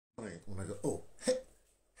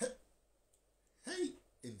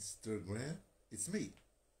Mr. Grant, it's me,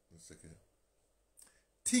 Mr. Grant.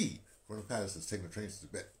 T from Patterson's taking the train to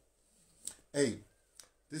Tibet. Hey,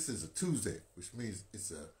 this is a Tuesday, which means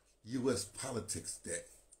it's a U.S. politics day.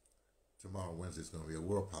 Tomorrow, Wednesday, is going to be a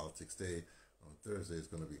world politics day. On Thursday, it's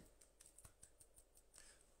going to be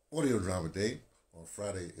audio drama day. On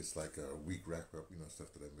Friday, it's like a week wrap up,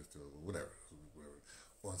 stuff that I missed or whatever.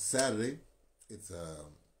 On Saturday, it's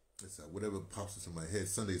whatever pops into my head.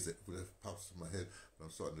 Sundays, whatever pops into my head. But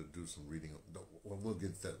I'm starting to do some reading. We'll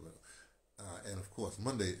get to that later. And of course,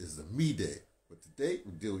 Monday is the me day. But today,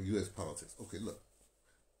 we deal with U.S. politics. Okay, look.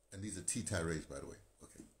 And these are T tirades, by the way.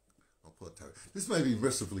 Okay, I'll pull a tirade. This might be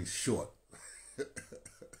mercifully short.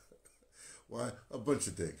 Why? A bunch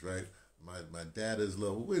of things, right? My dad is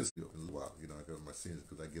low. Wait a while, I got my seniors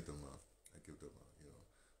because I give them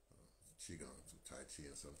qigong, some tai chi,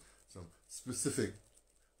 and some specific.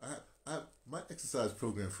 My exercise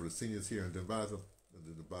program for the seniors here in Denbaza,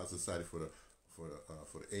 the Denbaza Society for the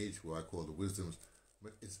age, what I call the wisdoms,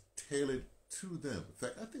 it's tailored to them. In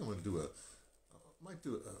fact, I think I'm going to do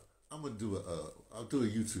I'll do a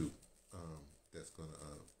YouTube that's going to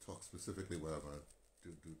talk specifically what I'm going to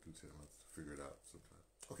do to them. I'll figure it out sometime.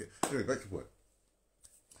 Okay, anyway, back to the point.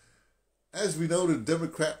 As we know, the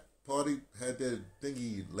Democrat Party had their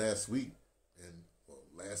thingy last week, and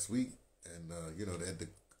they had the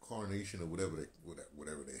coronation or whatever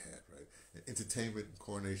they had, right? And entertainment and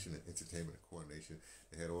coronation and entertainment and coronation.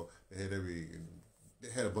 They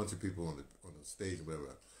had a bunch of people on the stage and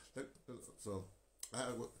whatever. So I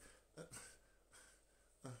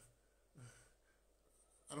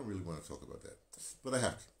don't really want to talk about that, but I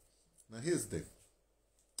have to. Now here's the thing.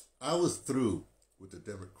 I was through with the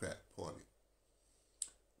Democrat Party,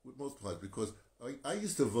 with most parties, because I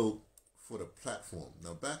used to vote for the platform.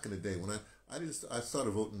 Now back in the day when I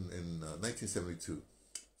started voting in 1972. I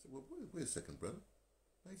said, well, wait a second, brother.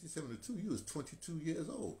 1972, you was 22 years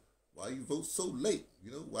old. Why you vote so late?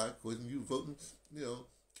 Why wasn't you voting,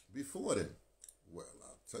 before then? Well,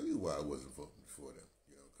 I'll tell you why I wasn't voting before then.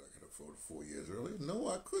 I could have voted 4 years earlier. No,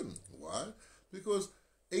 I couldn't. Why? Because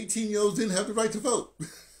 18-year-olds didn't have the right to vote.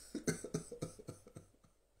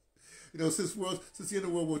 Since the end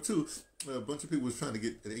of World War II, a bunch of people was trying to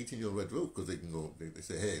get an 18-year-old right to vote because they can go. They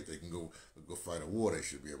say, hey, if they can go fight a war, they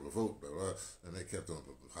should be able to vote. Blah, blah. And they kept on.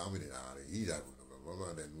 How many? He died. Blah, blah,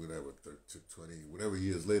 blah. Then whatever, 20 whatever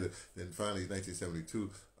years later, then finally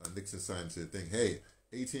 1972, Nixon signed the thing. Hey,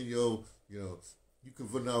 18-year-old, you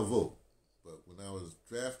can now vote. But when I was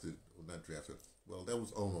drafted, not drafted, well, that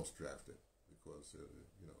was almost drafted because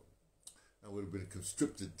I would have been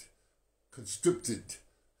conscripted.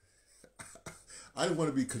 I didn't want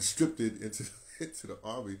to be conscripted into the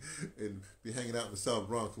army and be hanging out in the South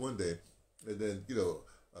Bronx one day, and then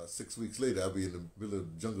 6 weeks later I'll be in the middle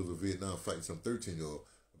of the jungles of Vietnam fighting some 13-year-old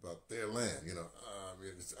about their land. I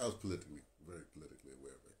was very politically aware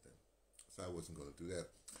back then, so I wasn't going to do that.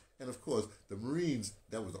 And of course, the Marines,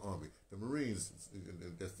 that was the Army. The Marines,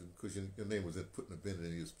 and that's because your name was put in a bin and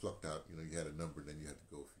then you was plucked out. You had a number and then you had to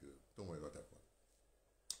go. Don't worry about that part.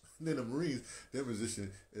 And then the Marines, their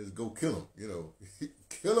position is go kill them.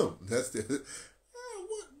 Kill them. That's the.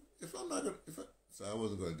 What if I'm not gonna? So I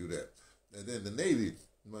wasn't going to do that. And then the Navy,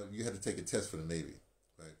 you had to take a test for the Navy,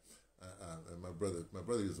 right? And my brother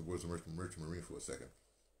was a merchant Marine for a second,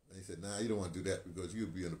 and he said, "Nah, you don't want to do that because you'll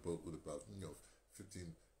be on a boat with about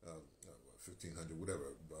 1,500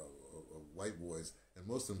 whatever white boys, and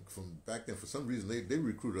most of them from back then for some reason they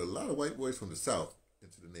recruited a lot of white boys from the South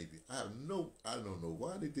into the Navy. I don't know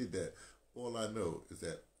why they did that. All I know is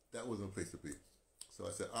that wasn't a place to be. So I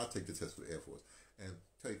said, I'll take the test for the Air Force. And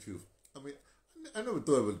tell you the truth, I never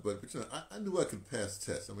thought of it, but I knew I could pass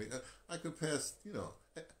tests. I could pass,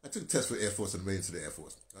 I took a test for the Air Force and made it to the Air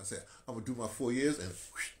Force. I said, I'm going to do my 4 years and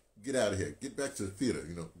get out of here. Get back to the theater,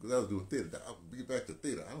 because I was doing theater. I'll get back to the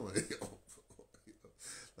theater. I don't want to,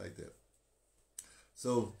 like that.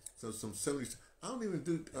 So some 70s. I don't even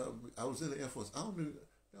do. I was in the Air Force. I don't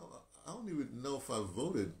even know if I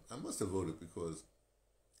voted. I must have voted because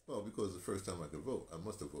the first time I could vote, I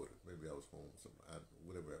must have voted. Maybe I was home,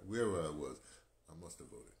 wherever I was, I must have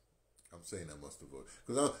voted. I'm saying I must have voted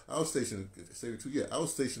because I was stationed. I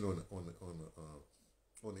was stationed on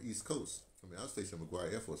the East Coast. I was stationed at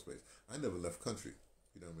McGuire Air Force Base. I never left country.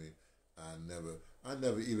 You know what I mean? I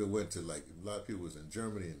never even went to, like, a lot of people was in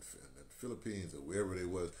Germany and the Philippines or wherever they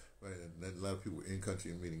was. Right, and then a lot of people were in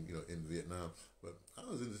country, meaning in Vietnam. But I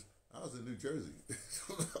was in New Jersey.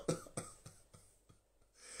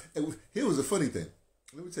 And here was a funny thing.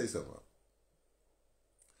 Let me tell you something.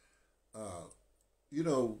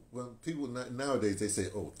 When people nowadays they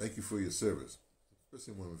say, "Oh, thank you for your service,"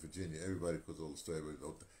 especially when in Virginia, everybody puts all the story.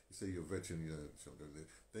 You say you're a veteran, you know,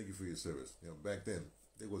 thank you for your service. You know, back then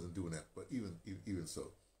they wasn't doing that, but even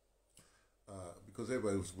so, because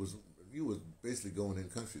everybody was basically going in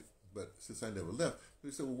country. But since I never left,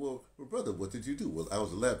 they said, well, brother, what did you do? Well, I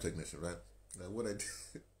was a lab technician, right? Now, what I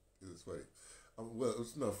did, it's funny. Well,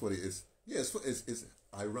 it's not funny. It's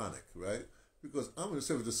ironic, right? Because I'm in the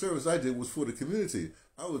service. The service I did was for the community.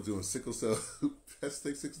 I was doing sickle cell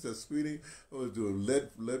testing, sickle cell screening. I was doing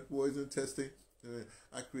lead poison testing. And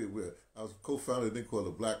I was co-founder of a thing called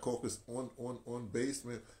the Black Caucus on base.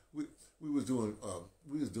 Man, we was doing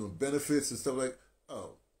benefits and stuff like.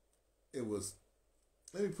 Oh, it was.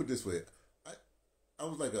 Let me put it this way. I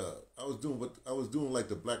was doing like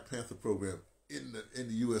the Black Panther program in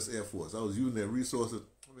the U.S. Air Force. I was using their resources.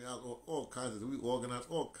 I mean, all kinds of, we organized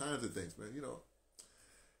all kinds of things, man. You know.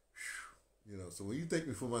 So when you thank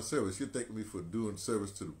me for my service, you're thanking me for doing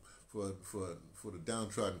service for the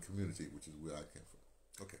downtrodden community, which is where I came from.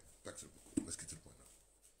 Okay, let's get to the point now.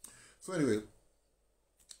 So anyway,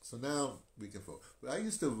 so now we can vote. But I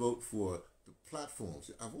used to vote for the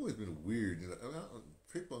platforms. I've always been weird, you know.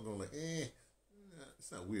 People are going like,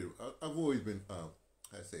 it's not weird. I've always been, not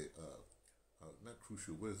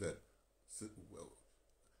crucial. What is that?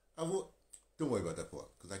 Well, don't worry about that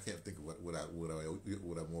part because I can't think of what I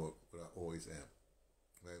always am.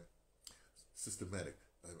 Right? Systematic.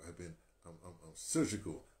 I'm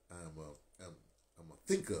surgical. I'm a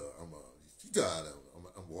thinker.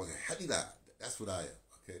 That's what I am.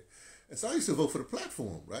 Okay. And so I used to vote for the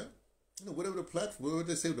platform, right? You know, whatever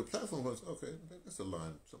they say the platform was, okay, that's a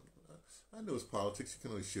line. I know it's politics. You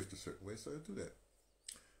can only shift a certain way, so I do that.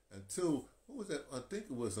 Until, what was that? I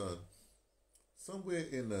think it was somewhere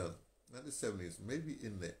in not the 70s, maybe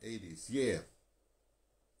in the 80s. Yeah.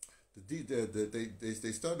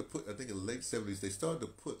 They started to put, I think in the late 70s, they started to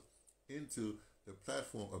put into the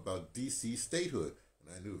platform about D.C. statehood.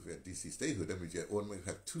 And I knew if you had D.C. statehood, that means you had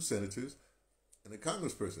automatically have 2 senators and a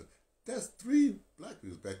congressperson. That's 3 black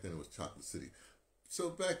people. Back then it was Chocolate City. So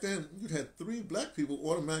back then you had 3 black people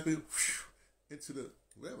automatically into the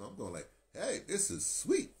whatever. I'm going like, hey, this is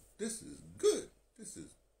sweet. This is good. This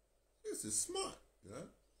is smart. You know?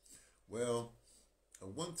 Well, at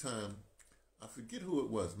one time, I forget who it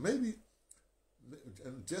was. Maybe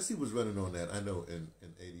and Jesse was running on that. I know in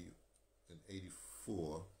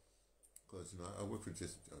 84, because I worked for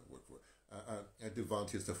Jesse. I did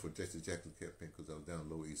volunteer stuff for Jesse Jackson's campaign because I was down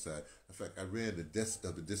Lower East Side. In fact, I ran the desk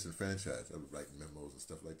of the disenfranchised. I was writing memos and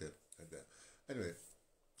stuff like that. Anyway,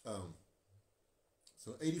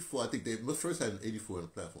 so 84, I think they first had an 84 on the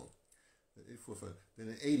platform. 84, then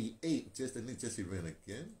in 88, I think Jesse ran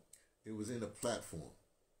again. It was in the platform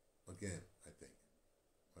again, I think,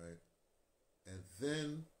 right? And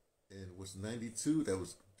then in 92, that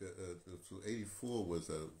was so 84 was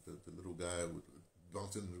the little guy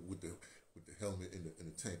bouncing with the helmet in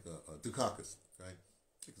the tank, Dukakis, right?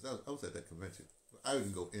 Because I was at that convention. I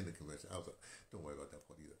didn't go in the convention. I was like, don't worry about that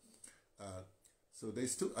part either. So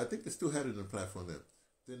I think they still had it in the platform then.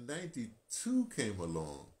 Then 92 came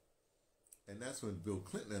along, and that's when Bill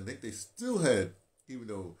Clinton, I think they still had, even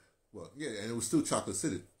though, and it was still Chocolate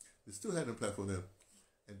City. They still had it in the platform then.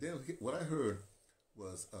 And then what I heard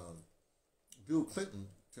was Bill Clinton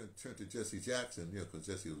turned to Jesse Jackson, because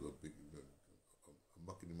Jesse was a big,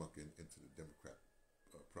 muckety-muck into the Democrat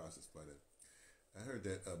process by then. I heard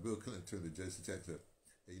that Bill Clinton turned to Jesse Jackson.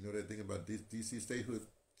 Hey, you know that thing about D.C. statehood?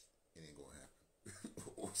 It ain't gonna happen,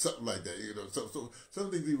 or something like that. So some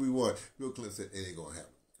things we want. Bill Clinton said it ain't gonna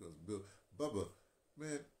happen because Bubba,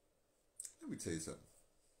 man, let me tell you something.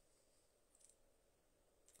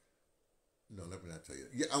 No, let me not tell you.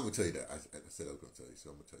 Yeah, I'm gonna tell you that. I said I was gonna tell you, so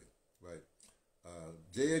I'm gonna tell you. Right?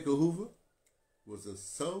 J. Edgar Hoover was a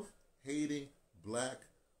self-hating black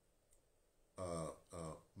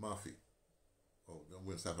mafia. Oh, I'm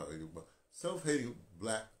going to stop out. Self-hating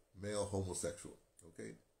black male homosexual.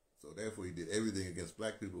 Okay, so therefore he did everything against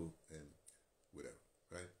black people and whatever.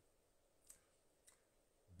 Right?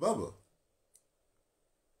 Bubba,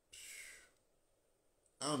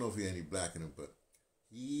 I don't know if he had any black in him, but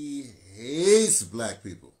he hates black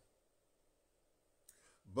people.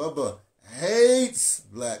 Bubba hates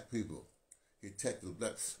black people. He attacked the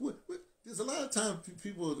black. There's a lot of times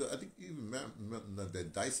people, I think even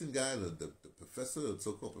that Dyson guy, the professor, the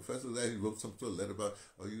so-called professor, that he wrote some sort of letter about,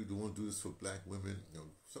 you don't want to do this for black women,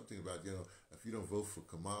 something about, if you don't vote for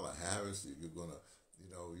Kamala Harris, you're gonna,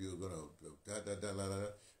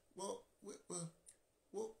 Well,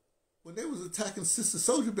 when they was attacking Sister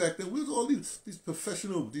Soldier back then, we was all these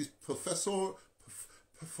professional,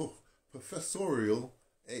 professorial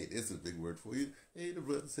Hey, there's a big word for you. Hey, the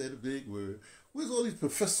brother said a big word. Where's all these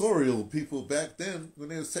professorial people back then when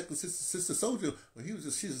they were second sister soldier? When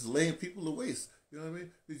she's just laying people to waste. You know what I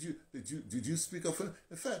mean? Did you speak up for her?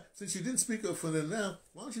 In fact, since you didn't speak up for her now,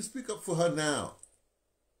 why don't you speak up for her now?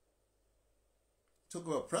 Talk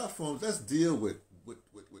about platforms. Let's deal with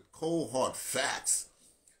cold hard facts.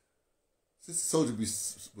 Sister Soldier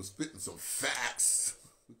was spitting some facts.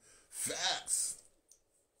 Facts.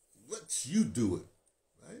 What you doing,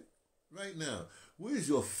 right? Right now. Where's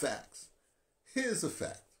your facts? Here's a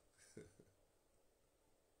fact.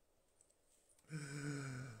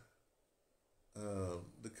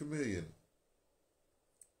 The comedian,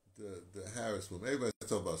 the Harris woman, everybody's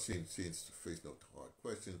talking about she ain't faced no hard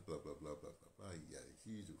questions, blah, blah, blah, blah, blah, blah. Yeah,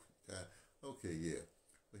 she's okay, yeah.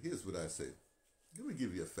 But here's what I say. Let me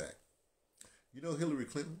give you a fact. You know Hillary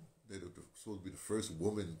Clinton? They're supposed to be the first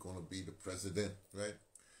woman going to be the president, right?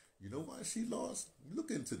 You know why she lost?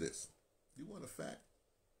 Look into this. You want a fact?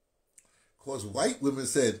 Because white women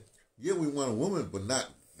said, yeah, we want a woman, but not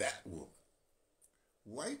that woman.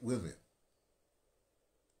 White women.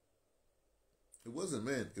 It wasn't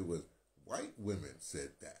men, it was white women said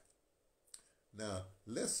that. Now,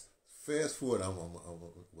 let's fast forward.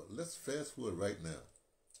 Let's fast forward right now.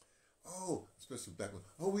 Oh, especially black women.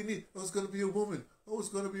 Oh, it's going to be a woman. Oh, it's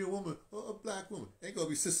going to be a woman. Oh, a black woman. Ain't going to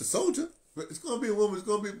be Sister Soldier. But it's going to be a woman. It's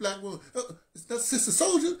going to be a black woman. Oh, it's not Sister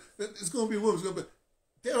Soldier. It's going to be a woman. It's going to be...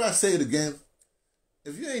 Dare I say it again?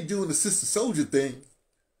 If you ain't doing the Sister Soldier thing,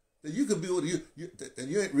 then you could be able to... And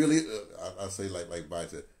you ain't really... I'll say like Biden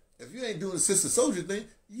said. If you ain't doing the Sister Soldier thing,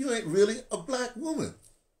 you ain't really a black woman.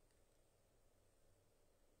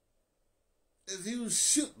 If you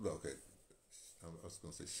should... Okay. I was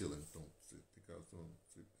going to say shilling. Don't think I was doing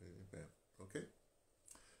that. Okay?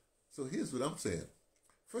 So here's what I'm saying.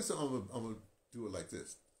 First of all, I'm going to do it like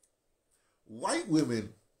this. White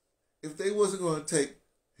women, if they wasn't going to take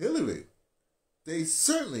Hillary, they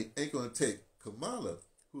certainly ain't going to take Kamala,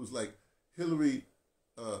 who's like Hillary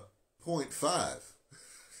 0.5.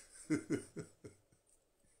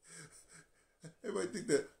 Everybody think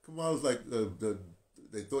that Kamala's like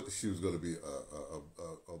they thought that she was going to be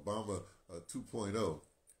Obama 2.0.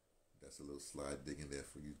 That's a little slide dig in there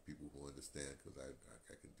for you people who understand, because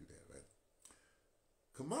I can do that, right?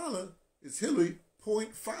 Kamala is Hillary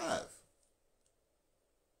 0.5.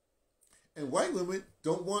 And white women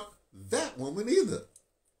don't want that woman either.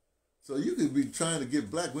 So you could be trying to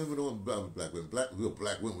get black women on black women.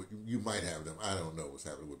 You might have them. I don't know what's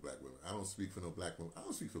happening with black women. I don't speak for no black women. I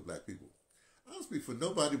don't speak for black people. I don't speak for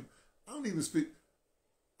nobody. I don't even speak.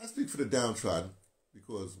 I speak for the downtrodden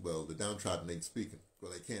because, well, the downtrodden ain't speaking.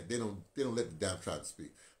 Well, they can't. They don't let the downtrodden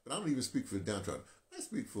speak. But I don't even speak for the downtrodden. I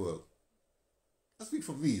speak for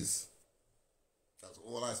me's. That's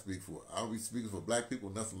all I speak for. I don't be speaking for black people,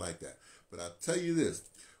 nothing like that. But I'll tell you this: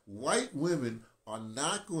 white women are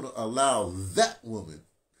not going to allow that woman,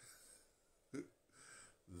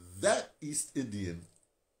 that East Indian,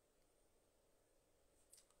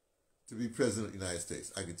 to be president of the United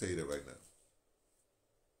States. I can tell you that right now.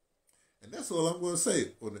 And that's all I'm going to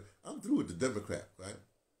say. I'm through with the Democrat, right?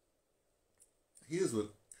 Here's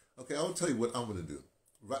what, okay, I'll tell you what I'm going to do.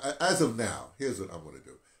 As of now, here's what I'm going to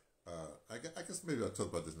do. I guess maybe I'll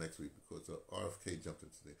talk about this next week because RFK jumped in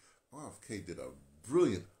today. RFK did a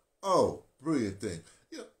brilliant thing.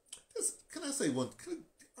 You know, can I say one?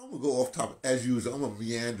 I'm going to go off topic as usual. I'm going to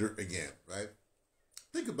meander again, right?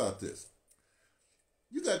 Think about this.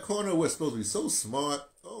 You got Cornel West supposed to be so smart.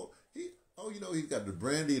 You know, he's got the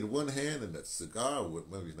brandy in one hand and that cigar.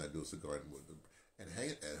 Maybe he's not doing a cigar anymore. And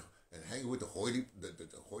hanging with the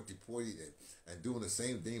hoity-toity and doing the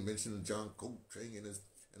same thing, mentioning John Coltrane and his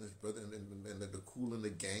brother and the Cool and the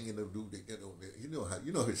Gang and the dude. You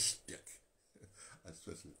know his shtick. I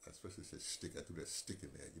especially said shtick. I threw that stick in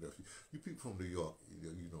there. You know, you people from New York,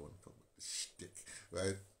 you know what I'm talking about, the shtick,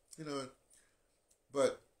 right? You know,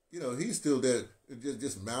 but you know he's still there,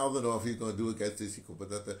 just mouthing off. He's going to do against this. But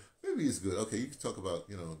that. Maybe he's good. Okay, you can talk about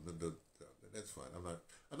that's fine.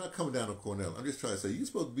 I'm not coming down on Cornell. I'm just trying to say you're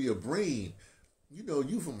supposed to be a brain. You know,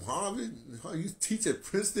 you from Harvard. You teach at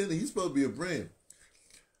Princeton, and you're supposed to be a brain.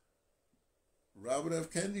 Robert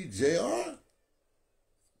F. Kennedy, Jr.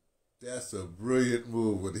 That's a brilliant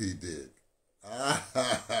move what he did.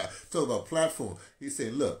 Talk about platform. He's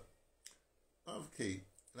saying, look, okay,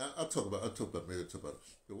 I'll talk about it.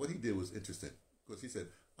 But what he did was interesting because he said,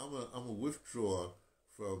 I'm gonna withdraw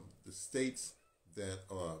from the states that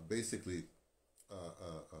are basically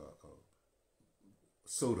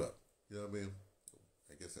sewed up. You know what I mean?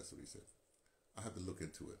 I guess that's what he said. I have to look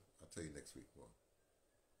into it. I'll tell you next week more.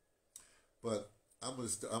 But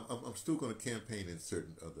I'm still going to campaign in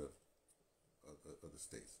certain other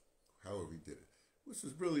states, however he did it, which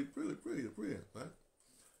is really, really brilliant, right?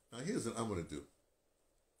 Now here's what I'm going to do,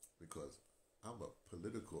 because I'm a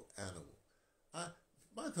political animal.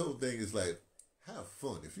 My whole thing is like, have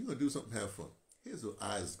fun. If you're going to do something, have fun. Here's what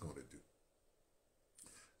I was going to do.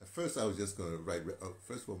 At first, I was just going to write.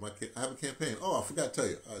 First of all, I have a campaign. Oh, I forgot to tell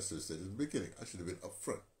you. I should have said in the beginning. I should have been up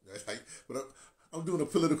front. But I'm doing a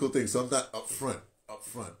political thing, so I'm not up front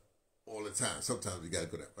all the time. Sometimes we got to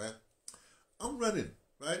go there, right? I'm running,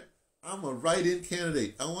 right? I'm a write-in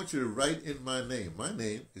candidate. I want you to write in my name. My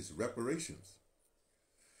name is reparations.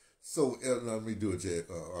 So let me do a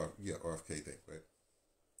RFK thing, right?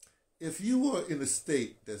 If you are in a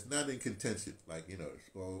state that's not in contention, like,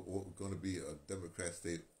 or going to be a Democrat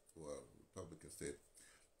state or a Republican state,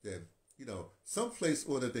 then, someplace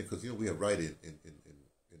or that thing, because, we have write-in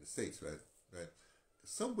in the states, right? Right?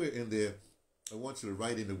 Somewhere in there, I want you to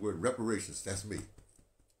write in the word reparations. That's me.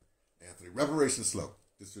 Anthony, reparations Sloan.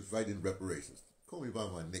 Just write in reparations. Call me by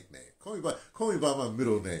my nickname. Call me by my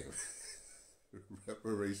middle name.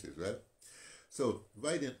 Reparations, right? So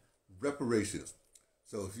write in reparations.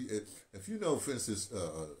 So if you know, for instance,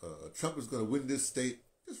 Trump is going to win this state,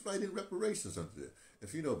 just write in reparations under there.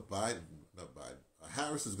 If you know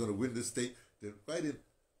Harris is going to win this state, then write in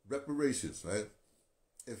reparations, right?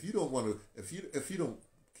 If you don't want to, if you don't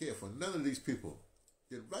care for none of these people,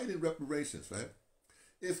 then write in reparations, right?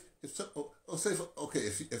 You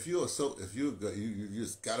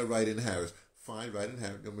just gotta write in Harris, fine, write in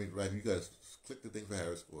Harris. I mean, right? You guys click the thing for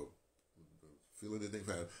Harris or fill in the thing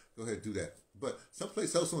for Harris. Go ahead, do that. But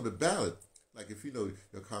someplace else on the ballot, like if you know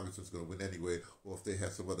your congressman's going to win anyway, or if they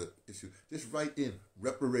have some other issue, just write in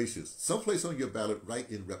reparations. Someplace on your ballot,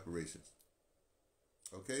 write in reparations.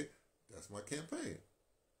 Okay, that's my campaign.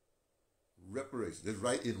 Reparations. Just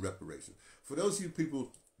write in reparations. For those of you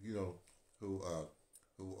people, who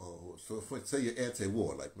say you're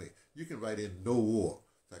anti-war like me, you can write in no war.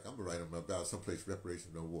 It's like I'm gonna write on my ballot someplace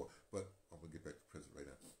reparations, no war. But I'm gonna get back to the president right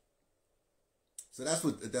now. So that's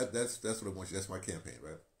what I want you. That's my campaign,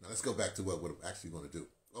 right? Now let's go back to what I'm actually going to do.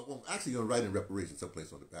 I'm actually going to write in reparations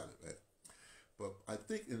someplace on the ballot, right? But I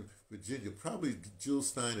think in Virginia, probably Jill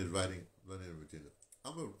Stein is running in Virginia.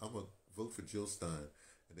 I'm gonna vote for Jill Stein,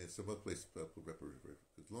 and then some other place put reparations.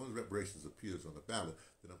 As long as reparations appears on the ballot,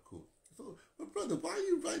 then I'm cool. So, but brother, why are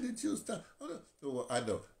you writing Jill Stein? Oh, no. Well, I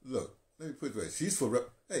know. Look, let me put it right. She's for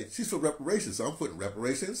reparations, so I'm putting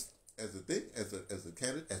reparations as a thing, as a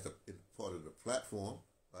candidate, as a part of the platform,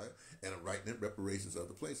 right? And I'm writing in reparations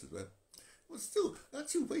other places, right? Well, still,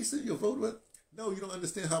 aren't you wasting your vote? Right? No, you don't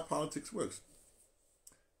understand how politics works.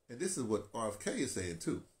 And this is what RFK is saying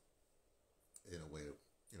too, in a way.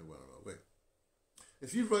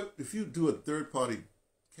 If you do a third party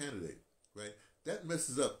candidate, right, that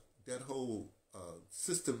messes up that whole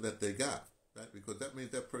system that they got, right? Because that means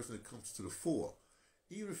that person comes to the fore.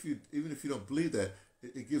 Even if you don't believe that,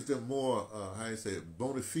 it gives them more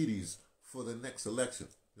bona fides for the next election.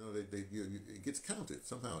 It gets counted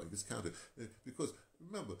somehow. It gets counted because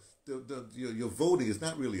remember, your voting is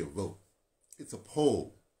not really a vote; it's a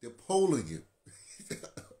poll. They're polling you.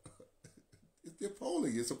 They're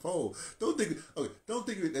polling. It's a poll. Don't think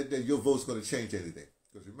that your vote's going to change anything.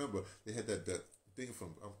 Because remember, they had that thing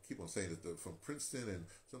from I keep on saying it from Princeton and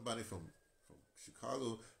somebody from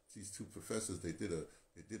Chicago. These two professors they did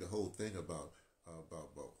a whole thing about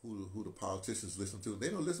who the politicians listen to. They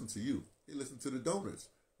don't listen to you. They listen to the donors,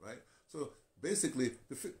 right? So basically,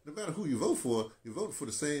 no matter who you vote for, you're voting for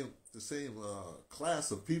the same class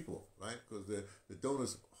of people, right? Because the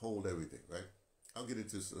donors hold everything, right? I'll get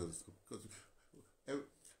into this because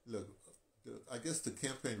look, I guess the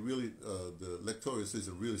campaign really, the electoral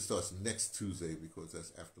season really starts next Tuesday because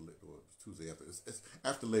that's Tuesday after. It's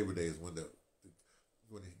after Labor Day is when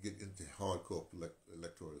when you get into hardcore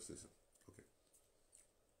electoral season. Okay.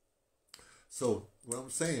 So what I'm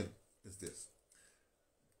saying is this: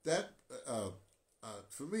 that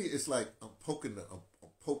for me, it's like I'm poking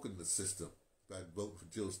the system by voting for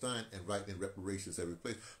Jill Stein and writing in reparations every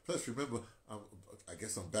place. Plus, remember, I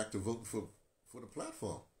guess I'm back to voting for the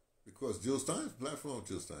platform because Jill Stein's platform.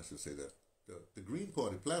 Jill Stein should say that the Green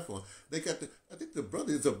Party platform. They got I think the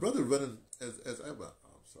brother is a brother running as I'm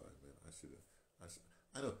sorry, man.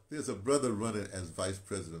 I know there's a brother running as vice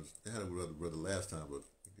president. They had a brother last time, but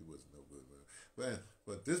he wasn't no good, man.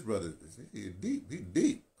 But this brother, he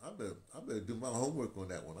deep. I better do my homework on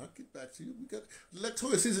that one. I'll get back to you. We got the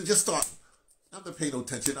electoral season just starting. I'm not paying no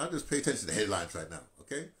attention. I just pay attention to the headlines right now.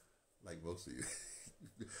 Okay, like most of you.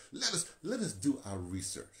 Let us do our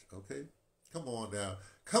research. Okay, come on now.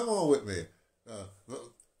 Come on with me.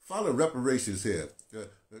 Follow reparations here.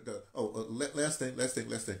 Last thing.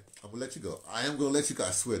 I'm gonna let you go. I am gonna let you go.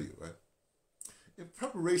 I swear to you, right? In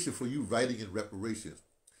preparation for you writing in reparations,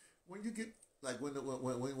 when you get like when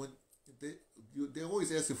they're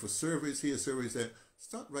always asking for surveys here, surveys there.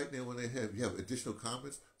 Start writing there when you have additional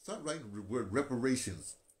comments. Start writing the word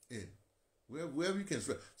reparations in wherever you can.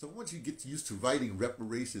 So once you get used to writing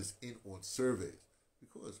reparations in on surveys,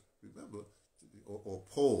 because remember, or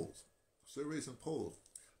polls, surveys and polls,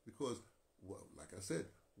 because like I said,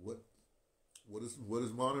 what is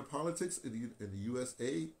modern politics in the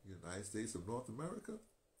USA, United States of North America?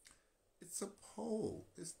 It's a poll.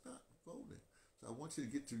 It's not voting. So I want you to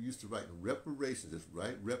get used to writing reparations. Just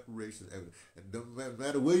write reparations, and no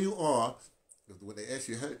matter where you are, when they ask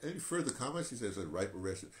you any further comments, you say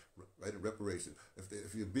reparations. Write reparations.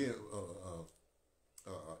 If you're being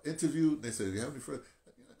interviewed, they say, "Do you have any further?"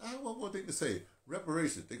 I have one more thing to say.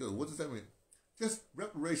 Reparations. They go, "What does that mean?" Just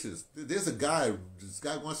reparations. There's a guy. This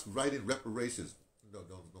guy wants to write in reparations. No,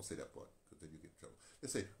 don't say that part, because then you get in trouble. They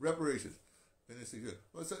say reparations, and they say, "Good."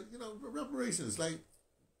 Well, so reparations.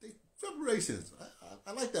 Reparations.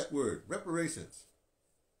 I like that word. Reparations.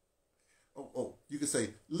 Oh, you can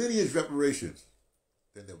say lineage reparations.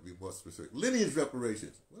 Then that would be more specific. Lineage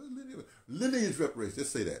reparations. What is lineage? Lineage reparations.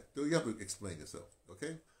 Just say that. You have to explain yourself.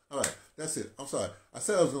 Okay? All right. That's it. I'm sorry. I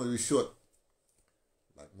said I was going to be short.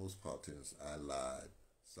 Like most politicians, I lied.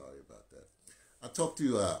 Sorry about that. I'll talk to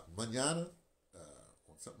you mañana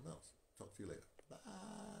on something else. Talk to you later. Bye.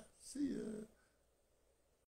 See ya.